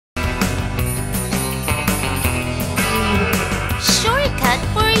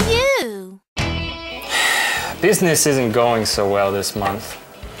Business isn't going so well this month.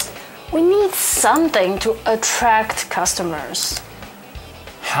 We need something to attract customers.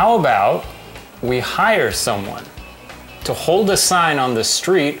 How about we hire someone to hold a sign on the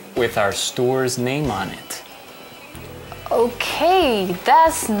street with our store's name on it? Okay,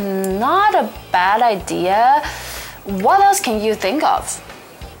 that's not a bad idea. What else can you think of?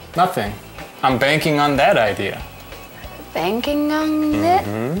 Nothing. I'm banking on that idea. Banking on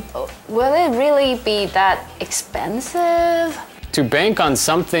it? Will it really be that expensive? To bank on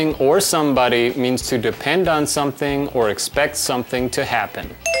something or somebody means to depend on something or expect something to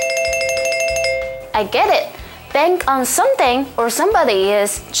happen. I get it. Bank on something or somebody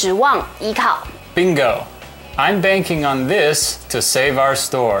is 指望依靠. Bingo. I'm banking on this to save our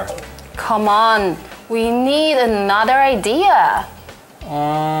store. Come on, we need another idea.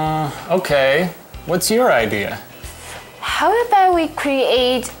 Okay. What's your idea? How about we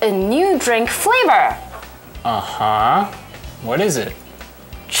create a new drink flavor? Uh-huh. What is it?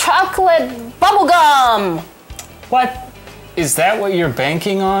 Chocolate bubblegum! What? Is that what you're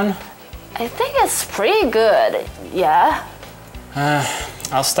banking on? I think it's pretty good, yeah?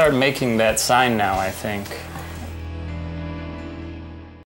 I'll start making that sign now, I think.